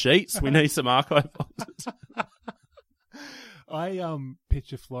Mylar sheets. We need some archive boxes." I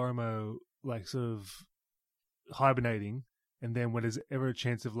picture Florimo like sort of hibernating, and then when there's ever a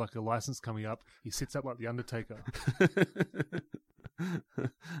chance of like a license coming up, he sits up like the Undertaker.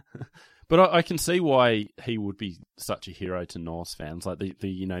 But I can see why he would be such a hero to Norths fans, like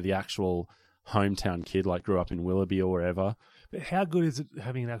the actual hometown kid, like grew up in Willoughby or wherever. But how good is it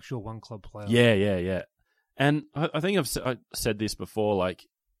having an actual one club player? Yeah. And I think I've said this before, like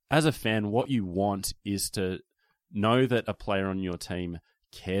as a fan, what you want is to know that a player on your team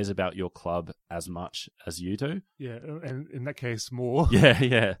cares about your club as much as you do. Yeah, and in that case, more.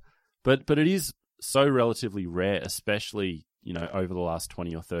 Yeah. But it is so relatively rare, especially, over the last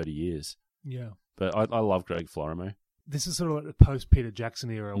 20 or 30 years. Yeah. But I love Greg Florimo. This is sort of like the post-Peter Jackson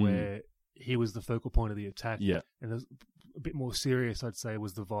era where he was the focal point of the attack. Yeah. And a bit more serious, I'd say,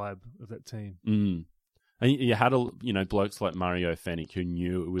 was the vibe of that team. Mm. And you had, blokes like Mario Fennick who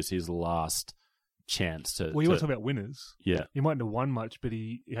knew it was his last chance to... Well, you want to talk about winners. Yeah. He mightn't have won much, but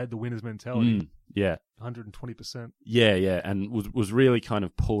he had the winner's mentality. Yeah. 120%. Yeah. And was really kind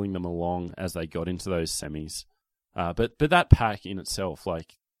of pulling them along as they got into those semis. But that pack in itself,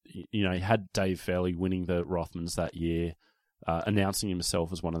 like, he had Dave Fairley winning the Rothmans that year, announcing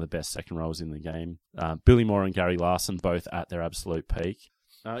himself as one of the best second rowers in the game. Billy Moore and Gary Larson both at their absolute peak.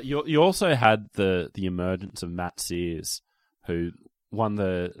 You also had the emergence of Matt Sears, who won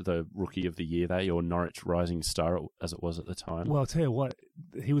the Rookie of the Year that year, or Norwich Rising Star, as it was at the time. Well, I'll tell you what,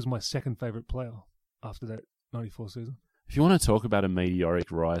 he was my second favourite player after that 94 season. If you want to talk about a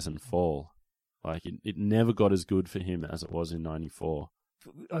meteoric rise and fall, like it never got as good for him as it was in 94.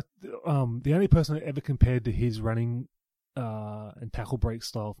 The only person I ever compared to his running and tackle break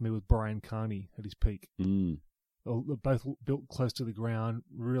style for me was Brian Carney at his peak. Both built close to the ground,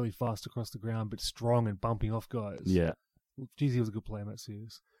 really fast across the ground, but strong and bumping off guys. Yeah. Geez, he was a good player, Matt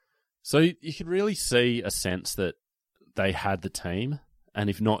Sears. So you could really see a sense that they had the team, and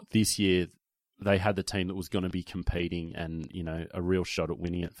if not this year, they had the team that was going to be competing and, a real shot at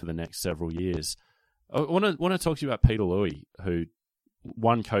winning it for the next several years. I want to talk to you about Peter Louis, who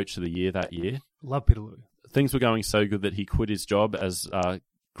won Coach of the Year that year. Love Peter Louis. Things were going so good that he quit his job as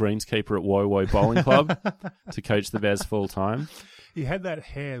greenskeeper at Woy Woy Bowling Club to coach the Bears full time. He had that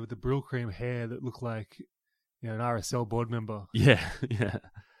hair with the Brill Cream hair that looked like an RSL board member. Yeah.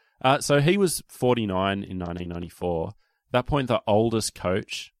 So he was 49 in 1994. At that point, the oldest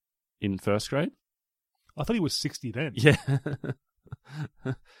coach in first grade. I thought he was 60 then. Yeah.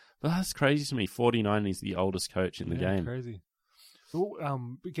 But that's crazy to me. 49, he's the oldest coach in the game. Crazy.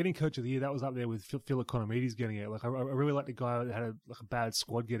 Well, getting Coach of the Year, that was up there with Phil Economides getting it. Like I really like the guy that had a bad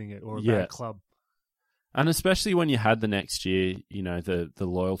squad getting it, or a bad club. And especially when you had the next year, the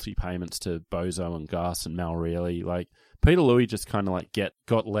loyalty payments to Bozo and Gus and Mal Reilly, like Peter Louis just kind of like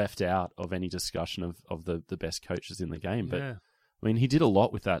got left out of any discussion of the best coaches in the game. But I mean, he did a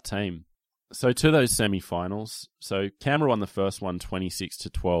lot with that team. So to those semi-finals, so Canberra won the first one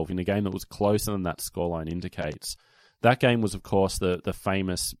 26-12 in a game that was closer than that scoreline indicates. That game was, of course, the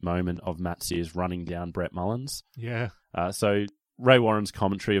famous moment of Matt Sears running down Brett Mullins. Yeah. So Ray Warren's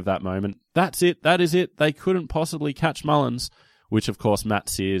commentary of that moment, that's it, that is it, they couldn't possibly catch Mullins, which, of course, Matt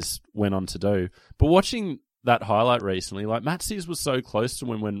Sears went on to do. But watching that highlight recently, like Matt Sears was so close to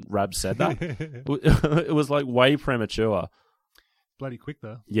when Rab said that. It was like way premature. Bloody quick,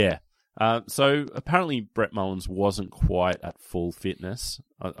 though. Yeah. So apparently Brett Mullins wasn't quite at full fitness.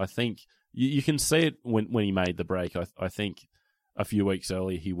 I think you can see it when he made the break. I think a few weeks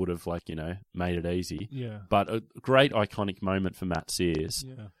earlier he would have made it easy. Yeah. But a great iconic moment for Matt Sears.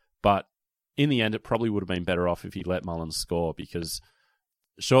 Yeah. But in the end, it probably would have been better off if he let Mullins score, because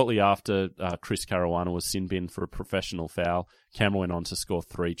shortly after Chris Caruana was sin-binned for a professional foul, Canberra went on to score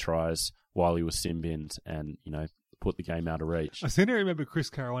 3 tries while he was sin-binned and, put the game out of reach. I seem to remember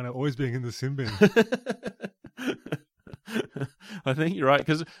Chris Caruana always being in the sin bin. I think you're right,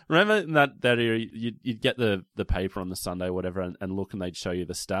 because remember in that era, you'd get the paper on the Sunday or whatever and look, and they'd show you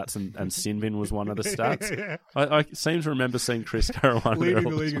the stats, and Sinbin was one of the stats. Yeah. I seem to remember seeing Chris Caruana leading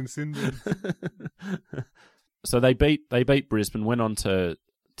the league in Sinbin. So they beat Brisbane, went on to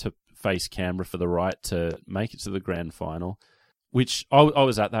face Canberra for the right to make it to the grand final, which I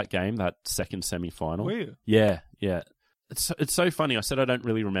was at that game, that second semi-final. Were you? Yeah. It's so funny. I said I don't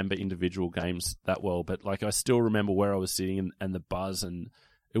really remember individual games that well, but like I still remember where I was sitting and the buzz, and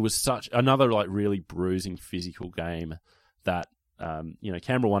it was such another like really bruising physical game that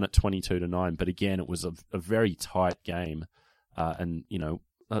Canberra won at 22-9, but again it was a very tight game, and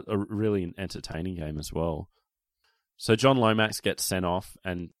a really entertaining game as well. So John Lomax gets sent off,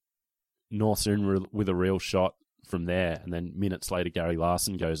 and North's in with a real shot from there, and then minutes later Gary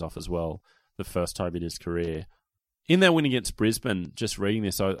Larson goes off as well, the first time in his career. In their win against Brisbane, just reading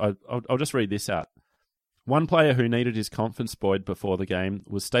this, I'll just read this out. One player who needed his confidence buoyed before the game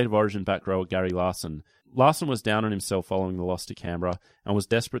was State of Origin back rower Gary Larson. Larson was down on himself following the loss to Canberra and was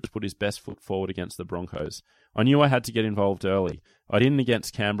desperate to put his best foot forward against the Broncos. I knew I had to get involved early. I didn't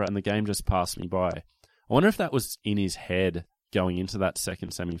against Canberra and the game just passed me by. I wonder if that was in his head going into that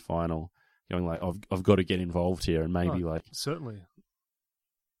second semi-final, going like, I've got to get involved here, and maybe certainly.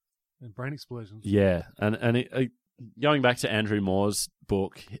 And brain explosions. Yeah, and going back to Andrew Moore's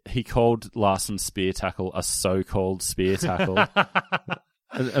book, he called Larson's spear tackle a so-called spear tackle.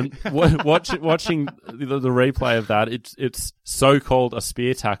 and watching the replay of that, it's so-called a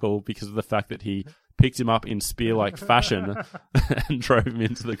spear tackle because of the fact that he picked him up in spear-like fashion and drove him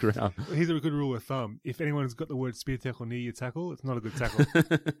into the ground. Here's a good rule of thumb. If anyone's got the word spear tackle near your tackle, it's not a good tackle.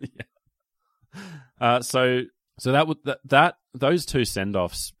 Yeah. So those two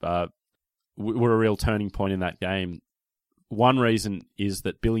send-offs were a real turning point in that game. One reason is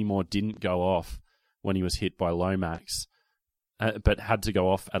that Billy Moore didn't go off when he was hit by Lomax, but had to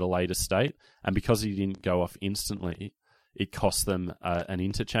go off at a later state. And because he didn't go off instantly, it cost them an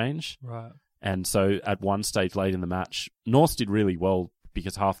interchange. Right. And so at one stage late in the match, North did really well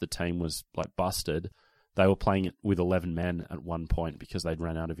because half the team was like busted. They were playing it with 11 men at one point because they'd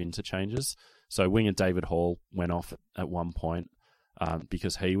run out of interchanges. So winger David Hall went off at one point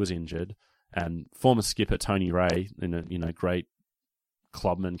because he was injured. And former skipper Tony Ray, in a great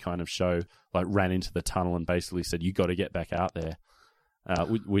clubman kind of show, like ran into the tunnel and basically said, "You got to get back out there,"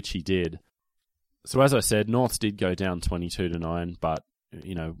 which he did. So as I said, Norths did go down 22-9, but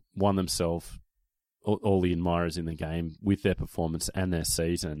won themselves all the admirers in the game with their performance and their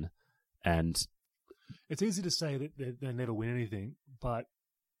season. And it's easy to say that they never win anything, but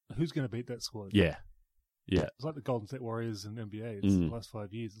who's going to beat that squad? Yeah. It's like the Golden State Warriors in NBA. It's the last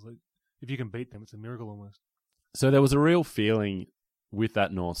 5 years. It's like, if you can beat them, it's a miracle almost. So there was a real feeling with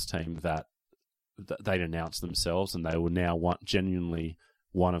that Norths team that they'd announced themselves and they were now genuinely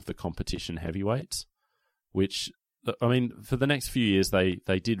one of the competition heavyweights, which, I mean, for the next few years they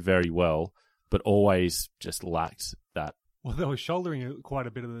did very well, but always just lacked that. Well, they were shouldering quite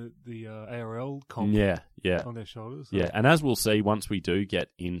a bit of the ARL comp on their shoulders. So. Yeah, and as we'll see once we do get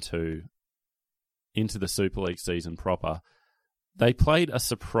into the Super League season proper, they played a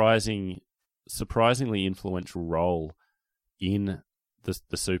surprisingly influential role in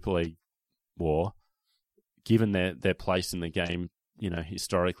the Super League war, given their place in the game,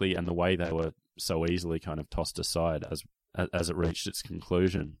 historically, and the way they were so easily kind of tossed aside as it reached its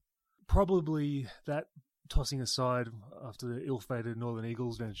conclusion. Probably that tossing aside after the ill-fated Northern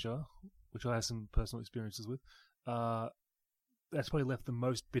Eagles venture, which I have some personal experiences with, that's probably left the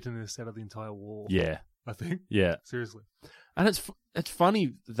most bitterness out of the entire war. Yeah. I think. Yeah. Seriously. And it's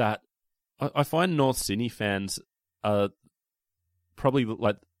funny that I find North Sydney fans are probably,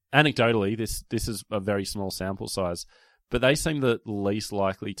 like, anecdotally, this is a very small sample size, but they seem the least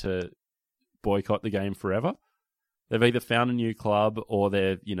likely to boycott the game forever. They've either found a new club or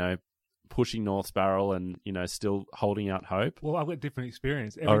they're, pushing North's barrel and, still holding out hope. Well, I've got a different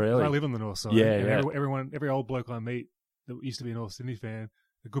experience. Really? I live on the north side. Yeah. Every old bloke I meet that used to be a North Sydney fan,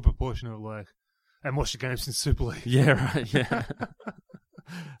 a good proportion of and watched the game since Super League. Yeah, right, yeah.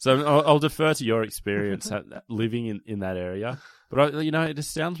 So I'll defer to your experience living in that area. But, it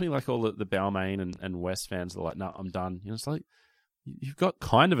just sounds to me like all the Balmain and West fans are like, no, I'm done. It's like, you've got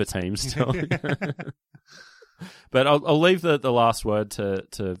kind of a team still. But I'll leave the last word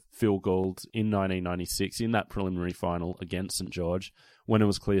to Phil Gould in 1996 in that preliminary final against St. George, when it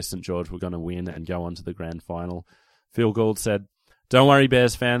was clear St. George were going to win and go on to the grand final. Phil Gould said, "Don't worry,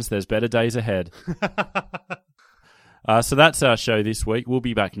 Bears fans, there's better days ahead." So that's our show this week. We'll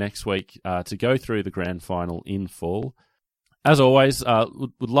be back next week to go through the grand final in full. As always,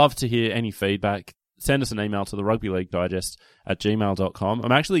 would love to hear any feedback. send us an email to the rugbyleaguedigest@gmail.com.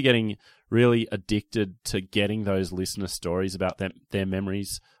 I'm actually getting really addicted to getting those listener stories about their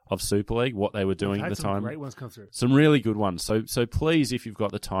memories of Super League, what they were doing at the time. Some great ones come through. Some really good ones. So please, if you've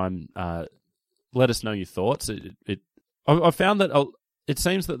got the time, let us know your thoughts. I found that it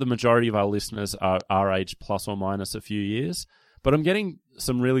seems that the majority of our listeners are aged plus or minus a few years, but I'm getting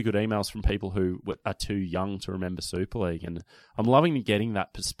some really good emails from people who are too young to remember Super League, and I'm loving getting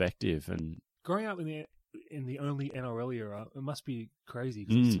that perspective. And growing up in the only NRL era, it must be crazy.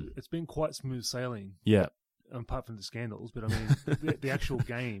 'Cause it's been quite smooth sailing. Yeah. Apart from the scandals, but I mean, the actual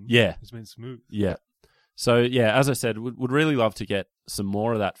game has been smooth. Yeah. So, yeah, as I said, would really love to get some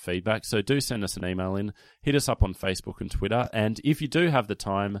more of that feedback. So do send us an email in. Hit us up on Facebook and Twitter. And if you do have the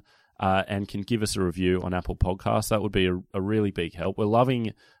time and can give us a review on Apple Podcasts, that would be a really big help. We're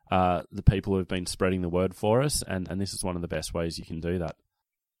loving the people who have been spreading the word for us, and this is one of the best ways you can do that.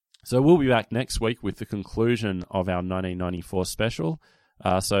 So we'll be back next week with the conclusion of our 1994 special.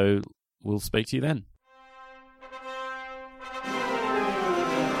 So we'll speak to you then.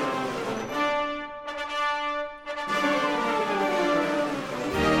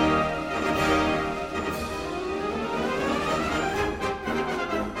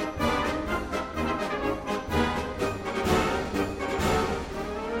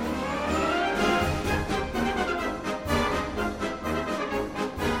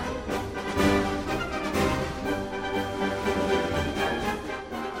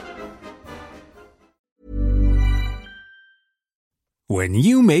 When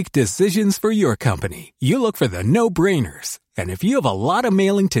you make decisions for your company, you look for the no-brainers. And if you have a lot of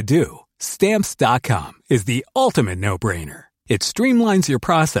mailing to do, Stamps.com is the ultimate no-brainer. It streamlines your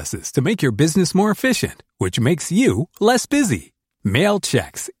processes to make your business more efficient, which makes you less busy. Mail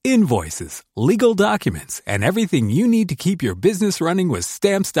checks, invoices, legal documents, and everything you need to keep your business running with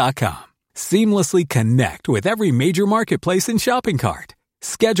Stamps.com. Seamlessly connect with every major marketplace and shopping cart.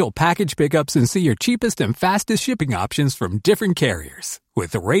 Schedule package pickups and see your cheapest and fastest shipping options from different carriers,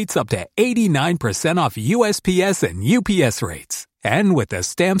 with rates up to 89% off USPS and UPS rates. And with the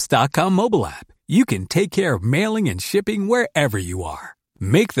Stamps.com mobile app, you can take care of mailing and shipping wherever you are.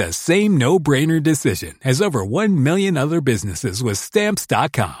 Make the same no-brainer decision as over 1 million other businesses with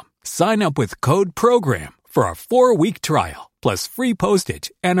Stamps.com. Sign up with code PROGRAM for a 4-week trial, plus free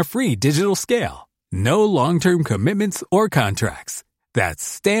postage and a free digital scale. No long-term commitments or contracts. That's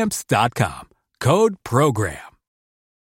Stamps.com. Code PROGRAM.